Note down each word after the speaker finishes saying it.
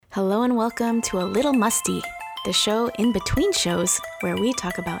Hello and welcome to A Little Musty, the show in between shows where we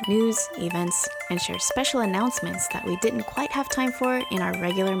talk about news, events, and share special announcements that we didn't quite have time for in our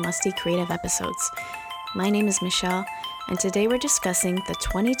regular Musty Creative episodes. My name is Michelle, and today we're discussing the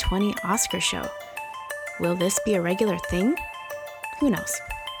 2020 Oscar show. Will this be a regular thing? Who knows?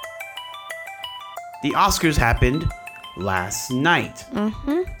 The Oscars happened last night.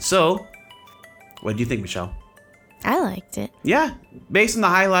 So, what do you think, Michelle? I liked it. Yeah, based on the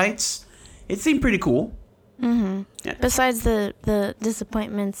highlights, it seemed pretty cool. Yeah. Besides the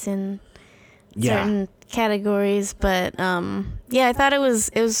disappointments in certain categories, but I thought it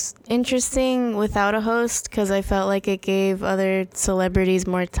was interesting without a host because I felt like it gave other celebrities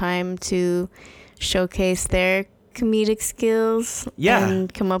more time to showcase their comedic skills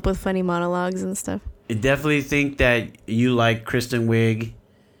and come up with funny monologues and stuff. I definitely think that you like Kristen Wiig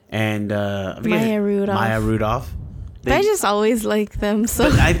and Maya Rudolph. But I just always like them. So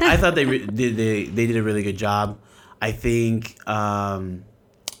I thought they did a really good job. I think the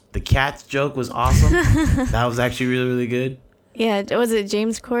Cats joke was awesome. That was actually really, really good. Yeah, was it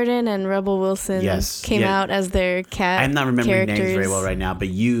James Corden and Rebel Wilson came out as their cat I'm not remembering characters. names very well right now, but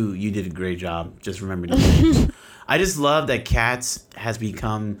you did a great job just remembering the names. I just love that Cats has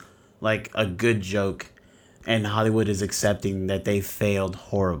become like a good joke, and Hollywood is accepting that they failed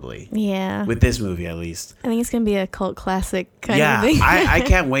horribly. Yeah. With this movie, at least. I think it's going to be a cult classic kind of thing. I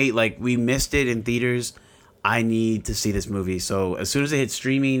can't wait. Like, we missed it in theaters. I need to see this movie. So, as soon as it hits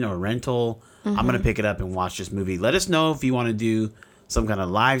streaming or rental, I'm going to pick it up and watch this movie. Let us know if you want to do some kind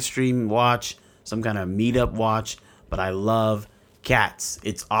of live stream watch, some kind of meetup watch. But I love Cats.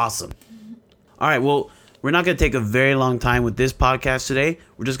 It's awesome. All right, well, we're not going to take a very long time with this podcast today.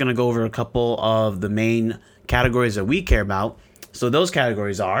 We're just going to go over a couple of the main categories that we care about. So those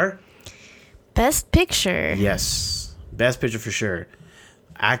categories are Best Picture. Yes, Best Picture for sure.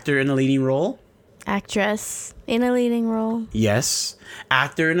 Actor in a leading role. Actress in a leading role. Yes.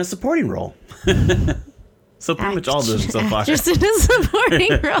 Actor in a supporting role. So pretty much all of those so far. Actress in a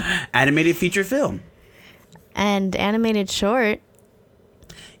supporting role. Animated feature film. And animated short.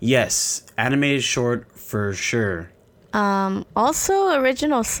 Yes, animated short for sure. Also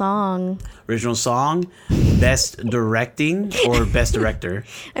original song. Original song, best directing or best director.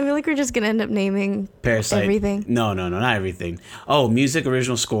 I feel like we're just gonna end up naming Parasite. Everything. No, not everything. Oh, music,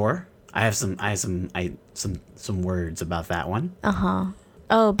 original score. I have some words about that one.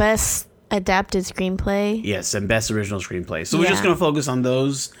 Oh, best adapted screenplay. Yes, and best original screenplay. So we're just gonna focus on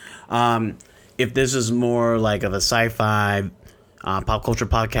those. If this is more like of a sci-fi pop culture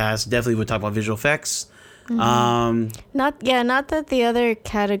podcast, definitely would talk about visual effects. Not that the other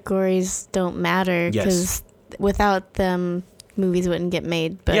categories don't matter, because without them movies wouldn't get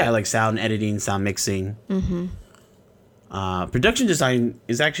made. But like sound editing, sound mixing. Production design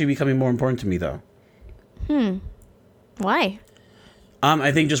is actually becoming more important to me though. Why?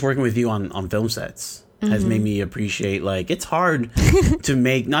 I think just working with you on film sets has made me appreciate, like, it's hard to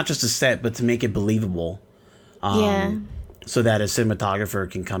make not just a set but to make it believable. So that a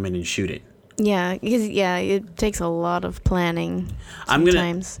cinematographer can come in and shoot it. Yeah, because it takes a lot of planning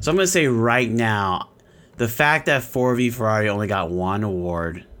sometimes. I'm gonna say right now, the fact that 4V Ferrari only got one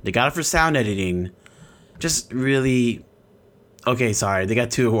award, they got it for sound editing, just really. Okay, sorry, they got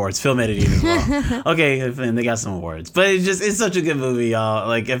 2 awards, film editing as well. Okay, and they got some awards, but it's such a good movie, y'all.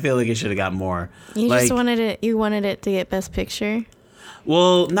 Like, I feel like it should have got more. You just wanted it. You wanted it to get Best Picture.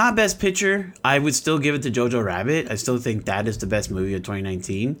 Well, not Best Picture. I would still give it to Jojo Rabbit. I still think that is the best movie of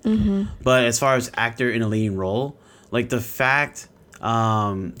 2019. But as far as actor in a leading role, like the fact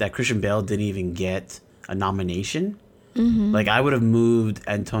that Christian Bale didn't even get a nomination, like I would have moved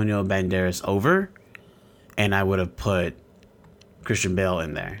Antonio Banderas over, and I would have put Christian Bale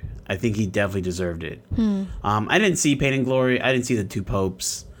in there. I think he definitely deserved it. I didn't see Pain and Glory. I didn't see The Two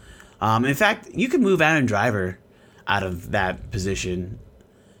Popes. In fact, you could move Adam Driver out of that position.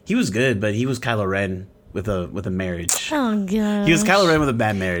 He was good, but he was Kylo Ren with a marriage. Oh god. He was Kylo Ren with a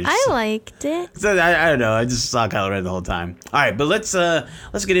bad marriage. I liked it. So I don't know. I just saw Kylo Ren the whole time. All right, but let's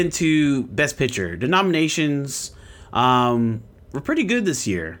get into Best Picture. The nominations were pretty good this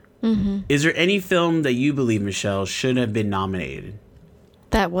year. Is there any film that you believe, Michelle, should have been nominated?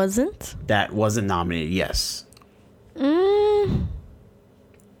 That wasn't? That wasn't nominated, yes.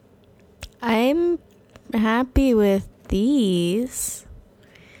 I'm happy with these.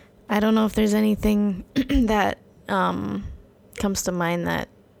 I don't know if there's anything that comes to mind that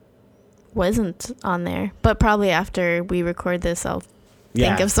wasn't on there, but probably after we record this I'll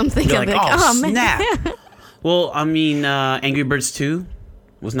think of something. You're like, oh snap. Well, I mean, Angry Birds 2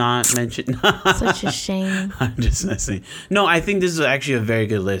 was not mentioned. Such a shame. I'm just messing. No, I think this is actually a very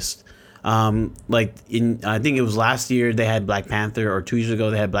good list. I think it was last year they had Black Panther, or 2 years ago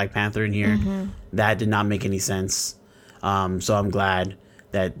they had Black Panther in here. That did not make any sense. So I'm glad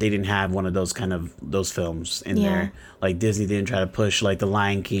that they didn't have one of those films in there. Like Disney didn't try to push like The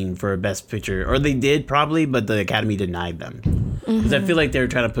Lion King for Best Picture, or they did probably, but the Academy denied them. Because I feel like they were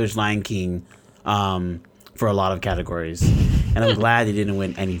trying to push Lion King for a lot of categories, and I'm glad they didn't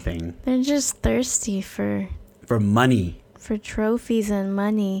win anything. They're just thirsty for money, for trophies and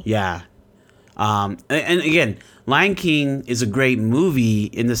money. Yeah. And again, Lion King is a great movie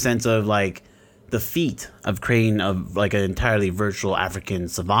in the sense of like the feat of creating of like an entirely virtual African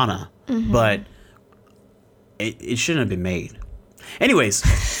savanna, but it shouldn't have been made. Anyways,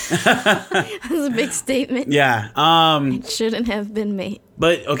 that's a big statement. Yeah. It shouldn't have been made.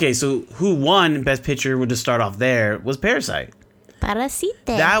 But okay, so who won Best Picture? We'll just start off there. Was Parasite. Parasite.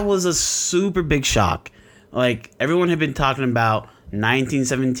 That was a super big shock. Like everyone had been talking about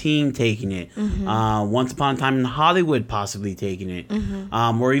 1917 taking it, Once Upon a Time in Hollywood possibly taking it,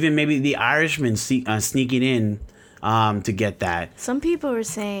 or even maybe The Irishman sneaking in to get that. Some people were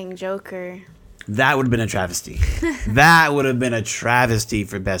saying Joker. That would have been a travesty. That would have been a travesty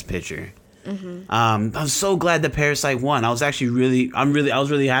for Best Picture. I'm so glad that Parasite won. I was really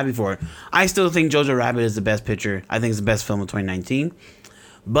happy for it. I still think Jojo Rabbit is the best picture. I think it's the best film of 2019.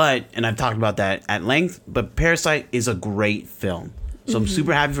 But, and I've talked about that at length, but Parasite is a great film. So I'm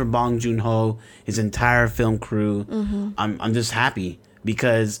super happy for Bong Joon-ho, his entire film crew. I'm just happy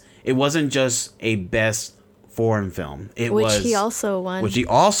because it wasn't just a best foreign film. Which he also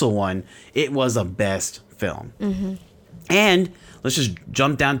won. It was a best film. And let's just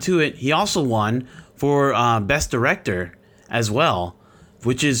jump down to it. He also won for best director as well,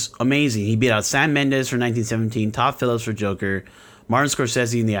 which is amazing. He beat out Sam Mendes for 1917, Todd Phillips for Joker, Martin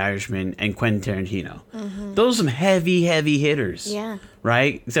Scorsese in The Irishman, and Quentin Tarantino. Those are some heavy hitters. Yeah.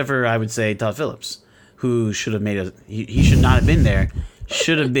 Right? Except for, I would say, Todd Phillips, who should have he should not have been there.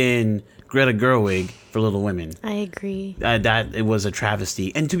 Should have been Greta Gerwig for Little Women. I agree. It was a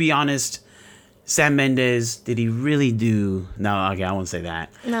travesty. And to be honest, Sam Mendes, did he really do... No, okay, I won't say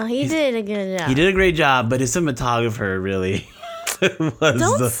that. No, he did a good job. He did a great job, but his cinematographer really...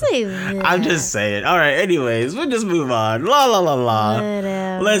 Don't say that. I'm just saying. All right, anyways, we'll just move on. La, la, la, la.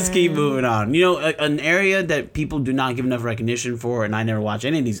 Whatever. Let's keep moving on. You know, an area that people do not give enough recognition for, and I didn't watch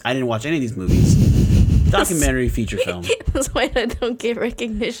any of these movies. Documentary feature film. That's why I don't get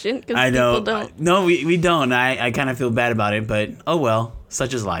recognition, because people don't. No, we don't. I kind of feel bad about it, but oh well,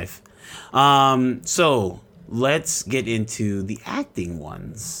 such is life. So let's get into the acting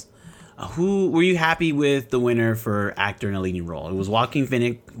ones. Who were you happy with the winner for actor in a leading role? It was Joaquin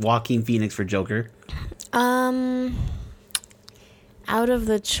Phoenix for Joker. Out of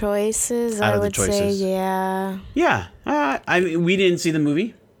the choices, I would say, yeah. Yeah. I mean, we didn't see the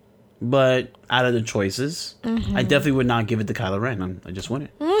movie, but out of the choices, I definitely would not give it to Kylo Ren. I just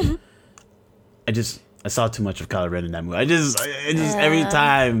wouldn't. I saw too much of Kylo Ren in that movie. I just every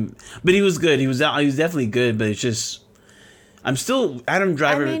time. But he was good. He was definitely good, but it's just... Adam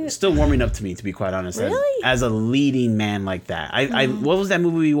Driver still warming up to me, to be quite honest. Really? As a leading man like that. What was that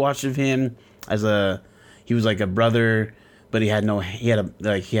movie we watched of him he was like a brother, but one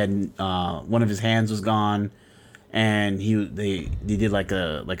of his hands was gone, and they did like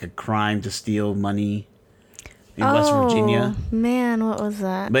a crime to steal money in West Virginia. Man, what was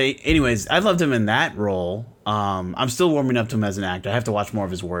that? But anyways, I loved him in that role. I'm still warming up to him as an actor. I have to watch more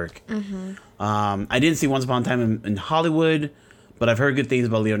of his work. I didn't see Once Upon a Time in Hollywood, but I've heard good things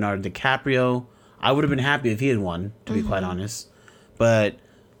about Leonardo DiCaprio. I would have been happy if he had won, to be quite honest. But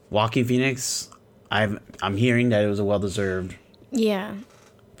Joaquin Phoenix, I'm hearing that it was a well-deserved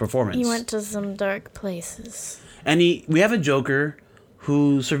performance. He went to some dark places. And we have a Joker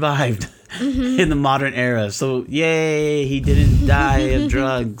who survived in the modern era. So, yay, he didn't die of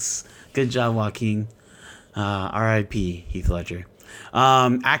drugs. Good job, Joaquin. R.I.P. Heath Ledger.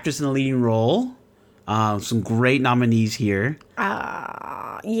 Actress in a leading role. Some great nominees here.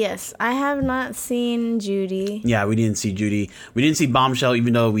 Yes. I have not seen Judy. Yeah, we didn't see Judy. We didn't see Bombshell,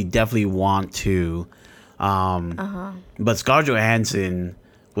 even though we definitely want to. But Scarlett Johansson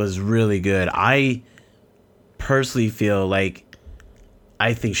was really good. I personally feel like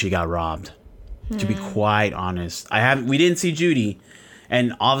I think she got robbed, to be quite honest. We didn't see Judy.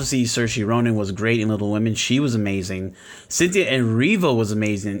 And obviously, Saoirse Ronan was great in Little Women. She was amazing. Cynthia Erivo was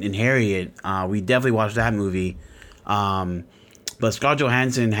amazing in Harriet. We definitely watched that movie. But Scarlett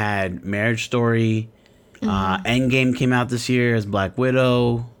Johansson had Marriage Story. Endgame came out this year as Black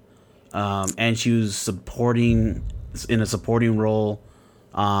Widow. And she was in a supporting role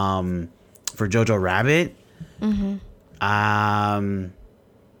for Jojo Rabbit.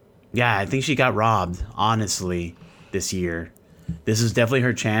 Yeah, I think she got robbed, honestly, this year. This is definitely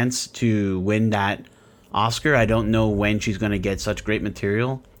her chance to win that Oscar. I don't know when she's going to get such great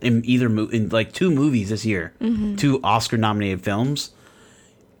material in in like 2 movies this year, 2 Oscar nominated films,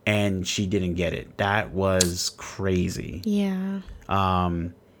 and she didn't get it. That was crazy. Yeah.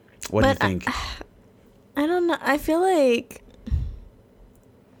 What do you think? I don't know. I feel like,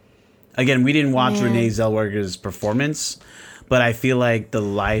 again, we didn't watch Renee Zellweger's performance, but I feel like the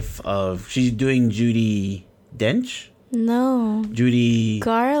life of, she's doing Judi Dench. No. Judy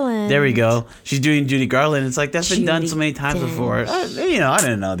Garland. There we go. She's doing Judy Garland. It's like, that's been done so many times before. You know, I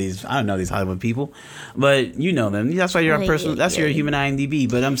don't know these Hollywood people, but you know them. That's why you're a person. That's your human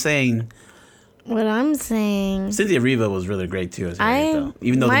IMDb. But I'm saying, what I'm saying, Cynthia Erivo was really great too.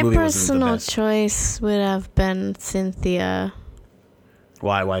 Even though the movie wasn't the best. My personal choice would have been Cynthia.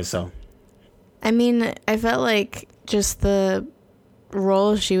 Why? Why so? I mean, I felt like just the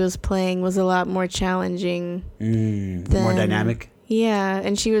role she was playing was a lot more challenging, more dynamic. Yeah,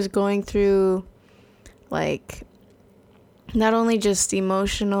 and she was going through, like, not only just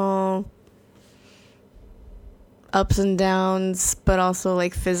emotional ups and downs, but also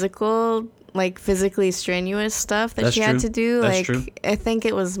like physically strenuous stuff that she had to do. That's true. I think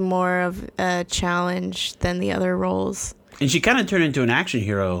it was more of a challenge than the other roles. And she kind of turned into an action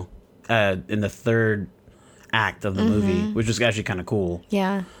hero in the third act of the movie, which was actually kind of cool.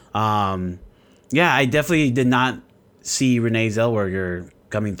 Yeah. Yeah, I definitely did not see Renee Zellweger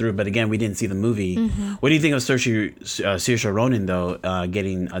coming through, but again, we didn't see the movie. What do you think of Saoirse Ronan, though,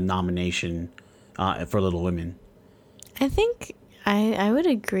 getting a nomination for Little Women? I think I would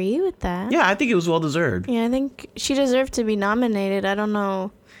agree with that. Yeah, I think it was well deserved. Yeah, I think she deserved to be nominated. I don't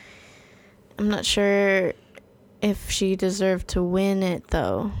know. I'm not sure if she deserved to win it,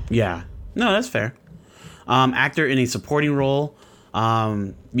 though. Yeah. No, that's fair. Actor in a supporting role,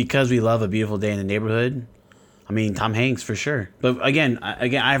 because we love A Beautiful Day in the Neighborhood. I mean, Tom Hanks for sure. But again,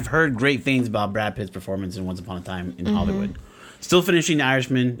 I've heard great things about Brad Pitt's performance in Once Upon a Time in Hollywood. Still finishing The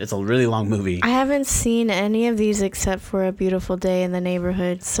Irishman. It's a really long movie. I haven't seen any of these except for A Beautiful Day in the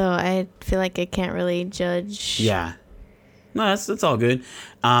Neighborhood, so I feel like I can't really judge. Yeah. No, that's all good.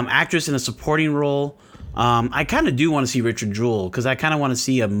 Actress in a supporting role. I kind of do want to see Richard Jewell, because I kind of want to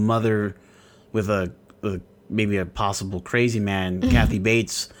see a mother with maybe a possible crazy man, Kathy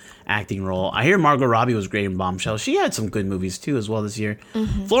Bates acting role. I hear Margot Robbie was great in Bombshell. She had some good movies too as well this year.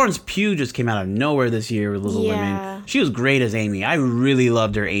 Florence Pugh just came out of nowhere this year with Little Women. She was great as Amy. I really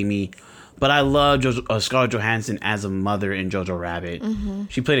loved her Amy. But I love Scarlett Johansson as a mother in Jojo Rabbit.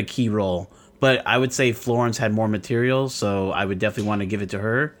 She played a key role. But I would say Florence had more material, so I would definitely want to give it to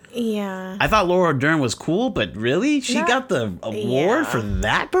her. Yeah. I thought Laura Dern was cool, but really? She got the award for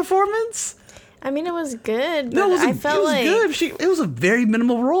that performance? I mean, it was good. No, I felt like good. It was a very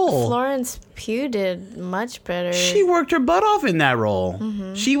minimal role. Florence Pugh did much better. She worked her butt off in that role.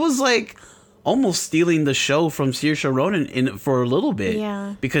 She was like almost stealing the show from Saoirse Ronan for a little bit.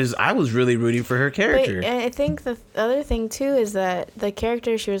 Yeah. Because I was really rooting for her character. But I think the other thing too is that the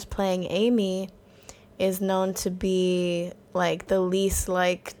character she was playing, Amy, is known to be like the least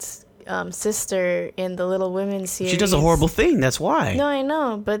liked sister in the Little Women series. She does a horrible thing. That's why. No, I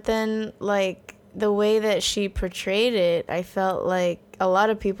know. But then, like, the way that she portrayed it, I felt like a lot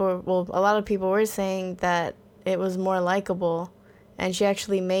of people were saying that it was more likable. And she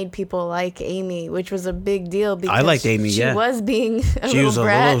actually made people like Amy, which was a big deal because I liked Amy, she was being a she little was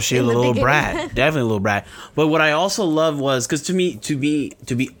brat. She was a little brat. Definitely a little brat. But what I also loved was, because to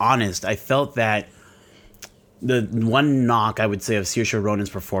be honest, I felt that the one knock I would say of Saoirse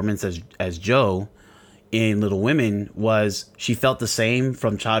Ronan's performance as Jo in Little Women was she felt the same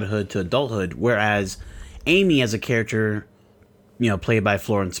from childhood to adulthood, whereas Amy as a character, played by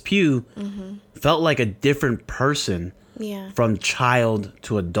Florence Pugh, felt like a different person from child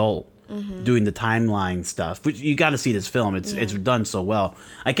to adult. Doing the timeline stuff, which you got to see this film. It's done so well.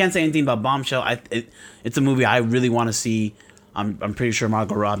 I can't say anything about Bombshell. It's a movie I really want to see. I'm pretty sure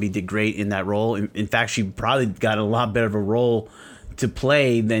Margot Robbie did great in that role. In fact, she probably got a lot better of a role to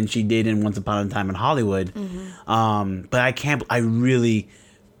play than she did in Once Upon a Time in Hollywood. But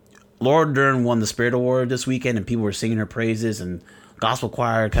Laura Dern won the Spirit Award this weekend, and people were singing her praises and gospel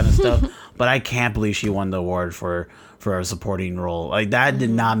choir kind of stuff. But I can't believe she won the award for a supporting role. Like, that did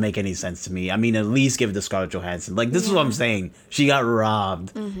not make any sense to me. I mean, at least give it to Scarlett Johansson. Like, this is what I'm saying. She got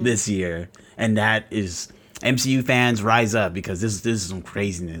robbed this year, and that is... MCU fans, rise up, because this is some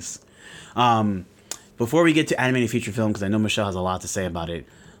craziness. Before we get to animated feature film, because I know Michelle has a lot to say about it,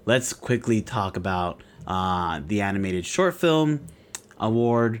 let's quickly talk about the animated short film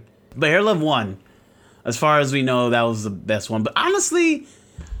award. But Hair Love won. As far as we know, that was the best one. But honestly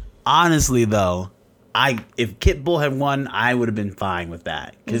though, if Kit Bull had won, I would have been fine with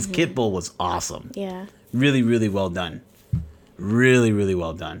that. Because Kit Bull was awesome. Yeah. Really, really well done. Really, really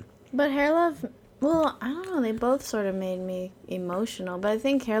well done. But Hair Love, well, I don't know. They both sort of made me emotional. But I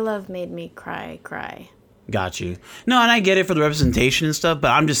think Hair Love made me cry. Got you. No, and I get it for the representation and stuff,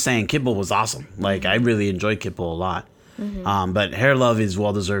 but I'm just saying Kit Bull was awesome. Like, I really enjoyed Kit Bull a lot. But Hair Love is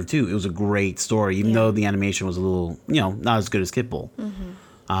well deserved too. It was a great story, even though the animation was a little, not as good as Kit Bull.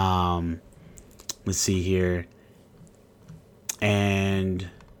 Let's see here. And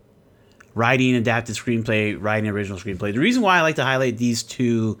writing, adapted screenplay, writing original screenplay. The reason why I like to highlight these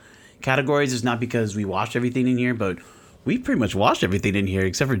two categories is not because we watched everything in here, but we pretty much watched everything in here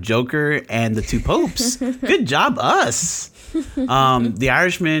except for Joker and The Two Popes. Good job, us. The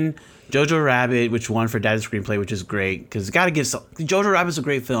Irishman, Jojo Rabbit, which won for adapted screenplay, which is great because got to give Jojo Rabbit's a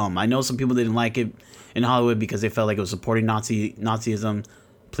great film. I know some people didn't like it in Hollywood because they felt like it was supporting Nazism.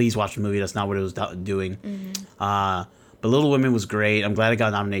 Please watch the movie. That's not what it was doing. But Little Women was great. I'm glad it got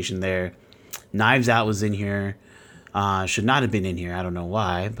a nomination there. Knives Out was in here. Should not have been in here. I don't know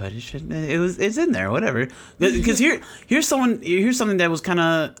why, but it should. It's in there. Whatever. Because here's something that was kind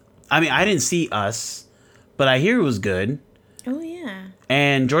of. I mean, I didn't see Us, but I hear it was good. Oh yeah.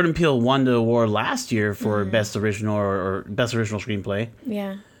 And Jordan Peele won the award last year for best original or best original screenplay.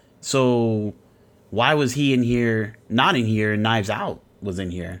 Yeah. So why was he in here? Not in here. And Knives Out was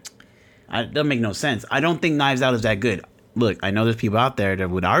in here. It doesn't make no sense. I don't think Knives Out is that good. Look, I know there's people out there that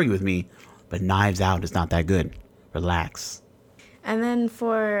would argue with me, but Knives Out is not that good. Relax. And then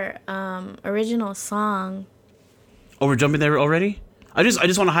for original song. Oh, we're jumping there already? I just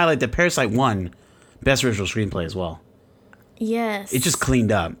want to highlight that Parasite won best original screenplay as well. Yes. It just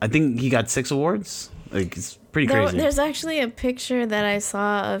cleaned up. I think he got 6 awards. Like, it's pretty crazy. There's actually a picture that I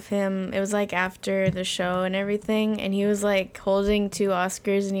saw of him. It was like after the show and everything, and he was like holding 2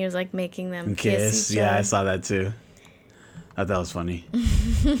 Oscars and he was like making them kiss each other. Yeah, I saw that too. I thought it was funny.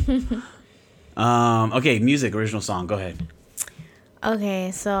 Okay, music, original song. Go ahead.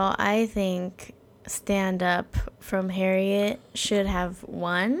 Okay, so I think Stand Up from Harriet should have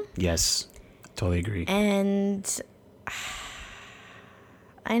won. Yes, totally agree. And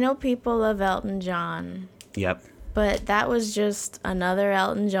I know people love Elton John. Yep. But that was just another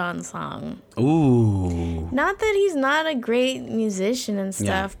Elton John song. Ooh. Not that he's not a great musician and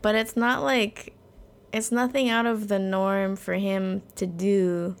stuff, but it's not like... It's nothing out of the norm for him to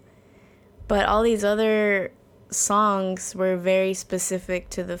do. But all these other songs were very specific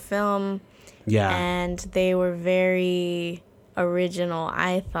to the film. Yeah. And they were very original,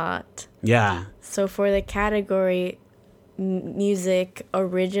 I thought. Yeah. So for the category music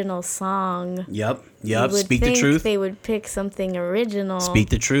original song. Yep. Speak the truth. They would pick something original. Speak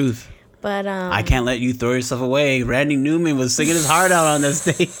the truth. But I Can't Let You Throw Yourself Away. Randy Newman was singing his heart out on that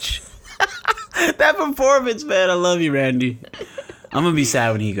stage. That performance, man. I love you, Randy. I'm gonna be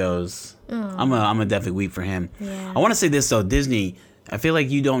sad when he goes. I'm gonna definitely weep for him. Yeah. I want to say this though, Disney. I feel like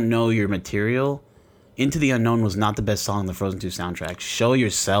you don't know your material. Into the Unknown was not the best song in the Frozen 2 soundtrack. Show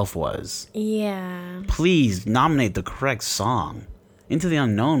Yourself was. Yeah. Please nominate the correct song. Into the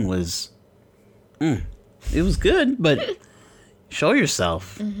Unknown was... it was good, but Show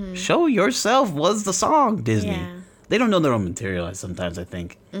Yourself. Mm-hmm. Show Yourself was the song, Disney. Yeah. They don't know their own material sometimes, I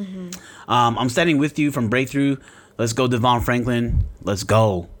think. Mm-hmm. I'm Standing With You from Breakthrough. Let's go, Devon Franklin. Let's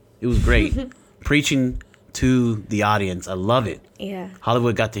go. It was great. Preaching to the audience. I love it. Yeah.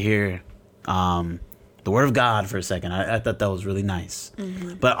 Hollywood got to hear the Word of God for a second. I thought that was really nice.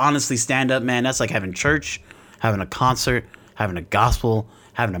 Mm-hmm. But honestly, stand up, man. That's like having church, having a concert, having a gospel,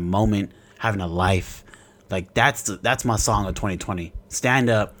 having a moment, having a life. Like that's my song of 2020. Stand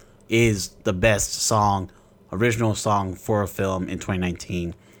Up is the best song, original song for a film in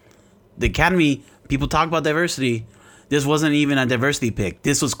 2019. The Academy, people talk about diversity. This wasn't even a diversity pick.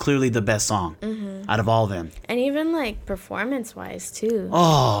 This was clearly the best song out of all of them. And even like performance-wise too.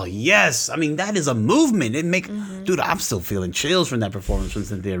 Oh yes, I mean that is a movement. Dude, I'm still feeling chills from that performance from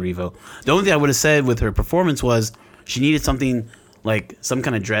Cynthia Erivo. The only thing I would have said with her performance was she needed something like some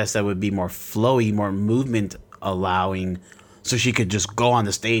kind of dress that would be more flowy, more movement allowing, so she could just go on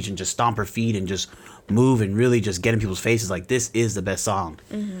the stage and just stomp her feet and just move and really just get in people's faces. Like this is the best song.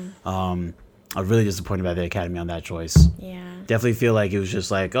 I'm really disappointed by the Academy on that choice. Yeah. Definitely feel like it was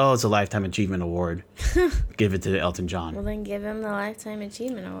just like, oh, it's a Lifetime Achievement Award. Give it to Elton John. Well, then give him the Lifetime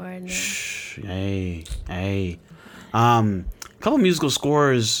Achievement Award. Then. Shh. Hey. A couple musical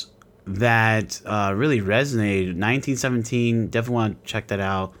scores that really resonated. 1917, definitely want to check that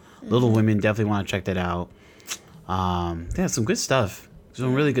out. Little Women, definitely want to check that out. Yeah, some good stuff.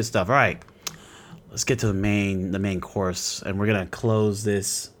 Some really good stuff. All right, let's get to the main course, and we're gonna close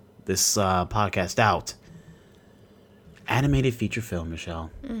this podcast out. Animated feature film,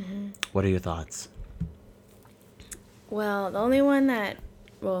 Michelle. Mm-hmm. What are your thoughts? Well, the only one that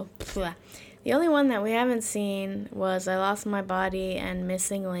we haven't seen was I Lost My Body and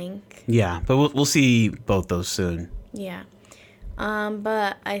Missing Link. Yeah, but we'll see both those soon. Yeah.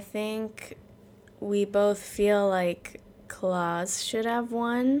 But I think we both feel like Claus should have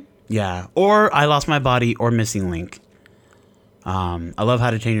won. Yeah, or I Lost My Body or Missing Link. I love How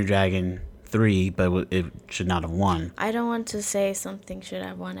to Train Your Dragon 3, but it should not have won. I don't want to say something should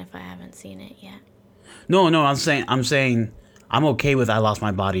have won if I haven't seen it yet. No, I'm saying I'm okay with I Lost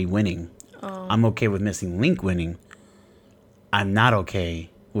My Body winning. Oh. I'm okay with Missing Link winning. I'm not okay.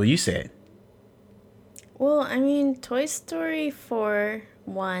 Well, you say it. Well, I mean, Toy Story 4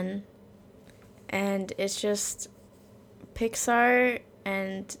 won, and it's just Pixar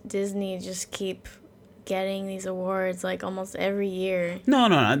and Disney just keep getting these awards like almost every year.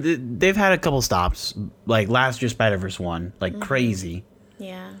 No. They've had a couple stops. Like last year, Spider-Verse won like crazy.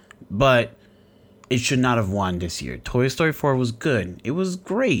 Yeah. But it should not have won this year. Toy Story 4 was good. It was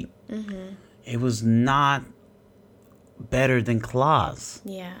great. Mm-hmm. It was not better than Claus.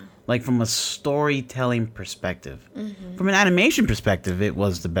 Yeah. Like from a storytelling perspective. Mm-hmm. From an animation perspective, it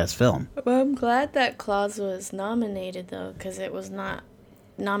was the best film. Well, I'm glad that Claus was nominated, though, because it was not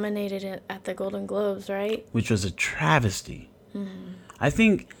nominated at the Golden Globes, right? Which was a travesty.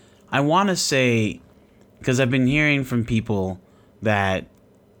 Mm-hmm. I want to say, because I've been hearing from people that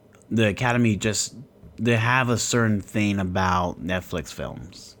the Academy they have a certain thing about Netflix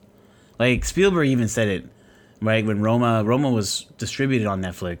films. Like Spielberg even said it, right? When Roma was distributed on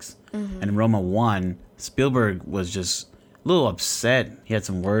Netflix and Roma won, Spielberg was just a little upset. He had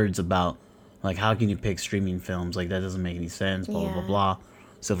some words about, like, how can you pick streaming films? Like, that doesn't make any sense, blah, blah, blah, blah.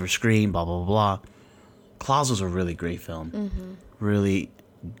 Silver Screen, blah, blah, blah. Claus was a really great film. Mm-hmm. Really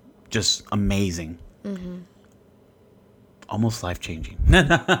just amazing. Mm-hmm. Almost life-changing.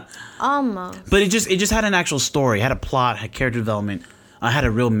 Almost. But it just had an actual story, had a plot, had character development, had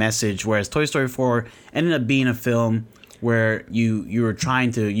a real message, whereas Toy Story 4 ended up being a film where you were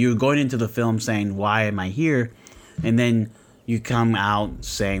going into the film saying, why am I here? And then you come out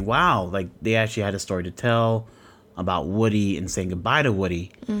saying, wow, like they actually had a story to tell about Woody and saying goodbye to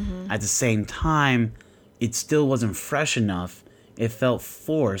Woody. Mm-hmm. At the same time, it still wasn't fresh enough. It felt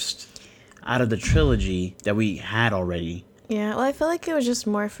forced out of the trilogy that we had already. Yeah, well, I feel like it was just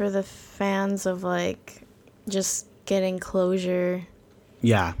more for the fans of, like, just getting closure.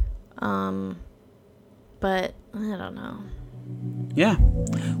 Yeah. But I don't know. Yeah.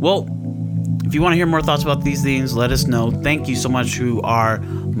 Well, if you want to hear more thoughts about these things, let us know. Thank you so much to our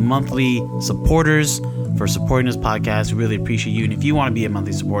monthly supporters for supporting this podcast. We really appreciate you. And if you want to be a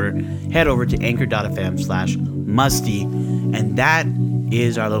monthly supporter, head over to anchor.fm/musty. And that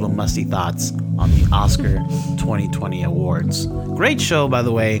is our little musty thoughts on the Oscar 2020 awards. Great show, by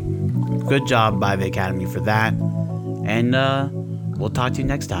the way. Good job by the Academy for that. And we'll talk to you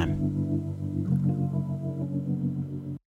next time.